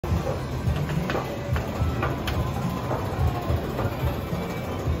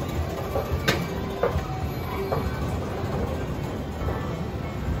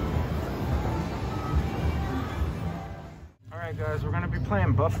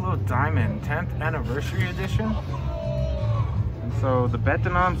playing Buffalo Diamond 10th Anniversary Edition. And so the bet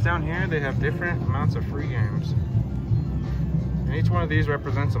denoms down here, they have different amounts of free games. And each one of these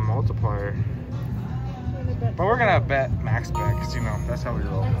represents a multiplier. But we're gonna bet max bet, because you know, that's how we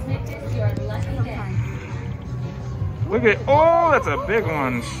roll. Look at, oh, that's a big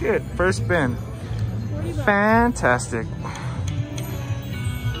one. Shit, first spin. Fantastic.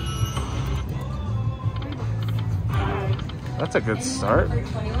 That's a good start.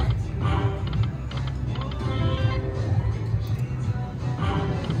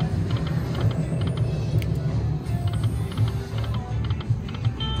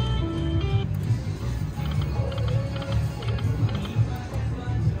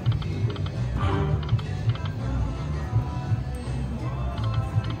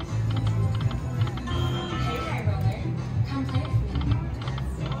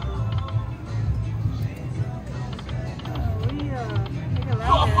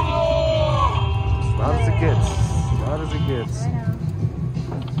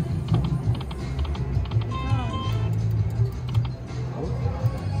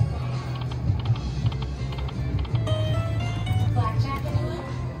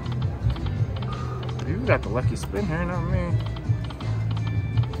 You got the lucky spin here, not me.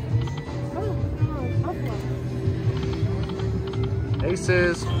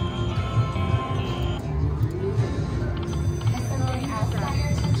 Aces.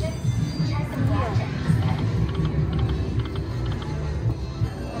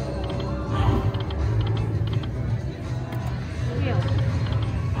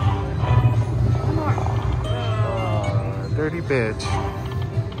 Dirty bitch.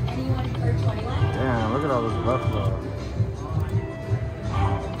 Damn, look at all this buffalo.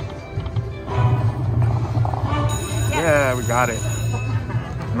 Yeah, we got it.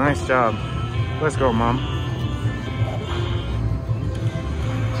 Nice job. Let's go, Mom.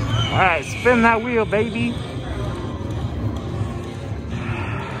 All right, spin that wheel, baby.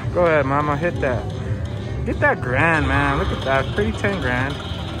 Go ahead, Mama, hit that. Get that grand, man. Look at that, pretty 10 grand.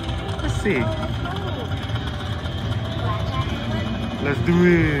 Let's see. Let's do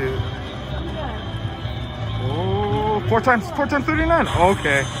it. Oh, four times 39.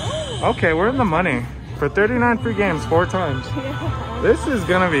 Okay. Okay, we're in the money. For 39 free games, 4 times. This is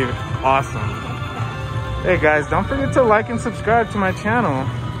gonna be awesome. Hey guys, don't forget to like and subscribe to my channel.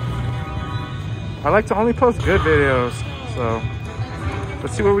 I like to only post good videos. So,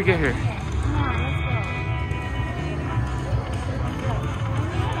 let's see what we get here.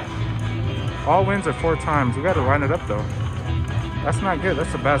 All wins are 4 times. We gotta line it up though. That's not good.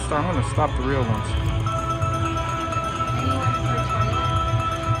 That's a bad start. I'm gonna stop the real ones.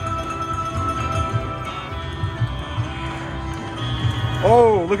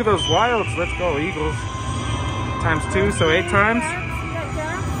 Oh, look at those wilds. Let's go, Eagles. Times 2, so 8 times.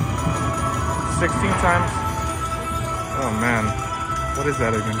 16 times. Oh man, what is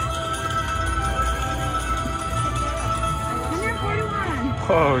that again? 141.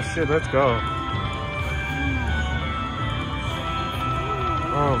 Oh shit, let's go.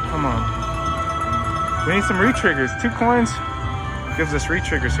 Oh, come on. We need some re-triggers. 2 coins gives us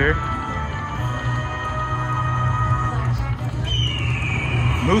re-triggers here.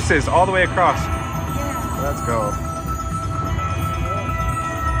 Mooses all the way across. Let's go.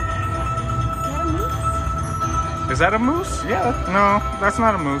 Is that a moose? Yeah. No, that's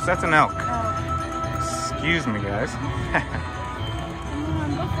not a moose. That's an elk. Excuse me, guys.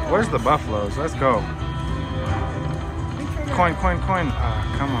 Where's the buffaloes? Let's go. Coin, coin, coin. Ah,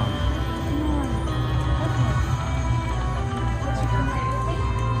 come on.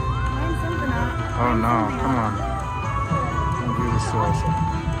 Oh no, come on. Don't do this to us.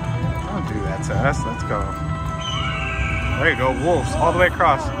 Don't do that to us. Let's go. There you go, wolves all the way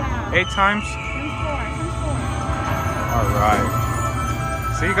across. 8 times. Alright.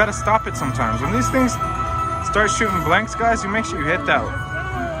 So you gotta stop it sometimes. When these things start shooting blanks, guys, you make sure you hit that.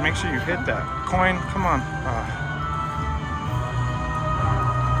 Make sure you hit that. Coin, come on.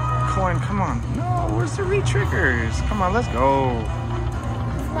 Coin, come on. No, where's the re-triggers? Come on, let's go.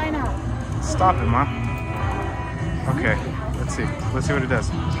 Line out. Stop it, Mom. Okay, let's see. Let's see what it does.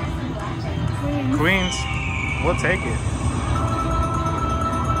 Queens. We'll take it.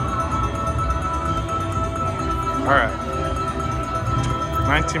 Alright.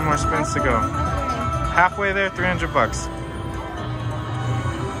 19 more spins to go. Halfway there, 300 bucks.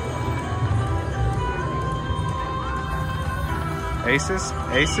 Aces,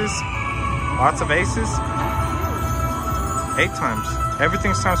 aces, lots of aces. 8 times.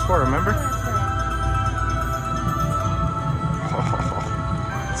 Everything's times 4, remember?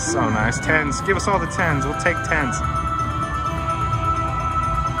 Oh, so nice. 10s. Give us all the 10s. We'll take 10s.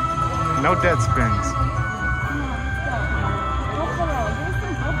 No dead spins.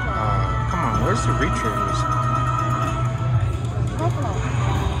 Come on, where's the re-triggers?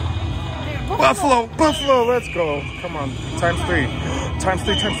 Buffalo, Buffalo, let's go. Come on, times 3. Times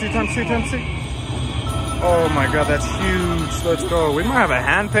 3, times 3, times 3, times 3. Oh my god, that's huge. Let's go. We might have a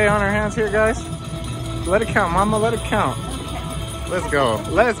hand pay on our hands here, guys. Let it count, mama, let it count. Let's go.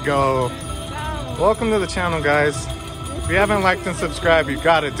 Let's go. Welcome to the channel, guys. If you haven't liked and subscribed, you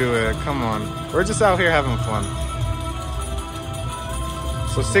gotta do it. Come on. We're just out here having fun.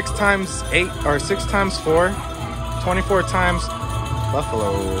 So 6 times 8, or 6 times 4, 24 times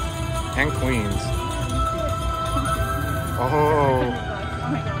Buffalo and Queens. Oh,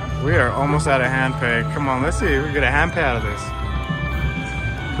 we are almost out of hand pay. Come on, let's see if we get a hand pay out of this.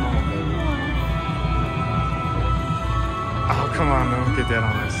 Come on, baby. Oh, come on, don't get that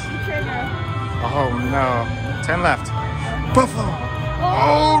on this. Oh no, 10 left. Buffalo.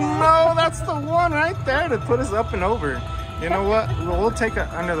 Oh no, that's the one right there to put us up and over. You know what? We'll take it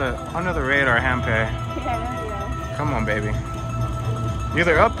under the radar hand pay. Come on, baby.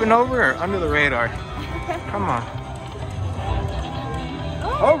 Either up and over or under the radar. Come on.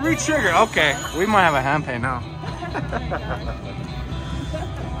 Oh, re-trigger. Okay, we might have a hand pay now.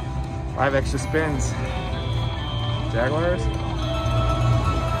 5 extra spins. Jaguars.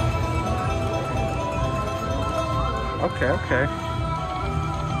 Okay, okay.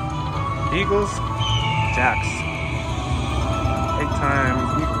 Eagles. Jacks. 8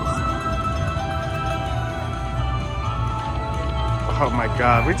 times Eagles. Oh my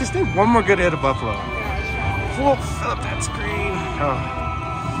god, we just need one more good hit of Buffalo. We'll fill up that screen. Oh.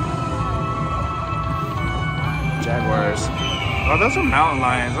 Jaguars. Oh, those are mountain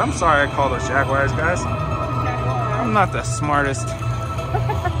lions. I'm sorry I call those Jaguars, guys. I'm not the smartest.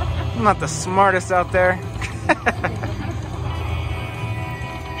 I'm not the smartest out there.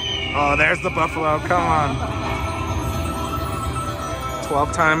 Oh, there's the Buffalo. Come on.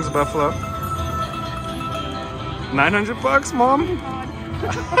 12 times Buffalo. 900 bucks, Mom.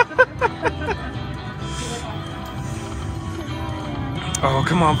 Oh,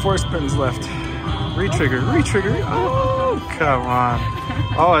 come on. 4 spins left. Re-trigger, re-trigger. Oh, come on.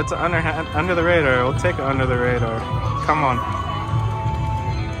 Oh, it's under the radar. We'll take it under the radar. Come on.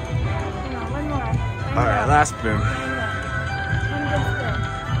 All right, last spin.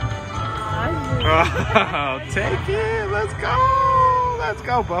 Oh, take it. Let's go. Let's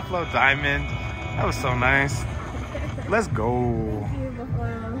go, Buffalo Diamond. That was so nice. Let's go.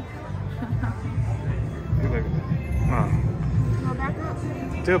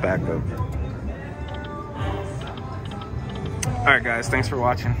 Do a backup. Alright guys, thanks for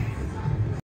watching.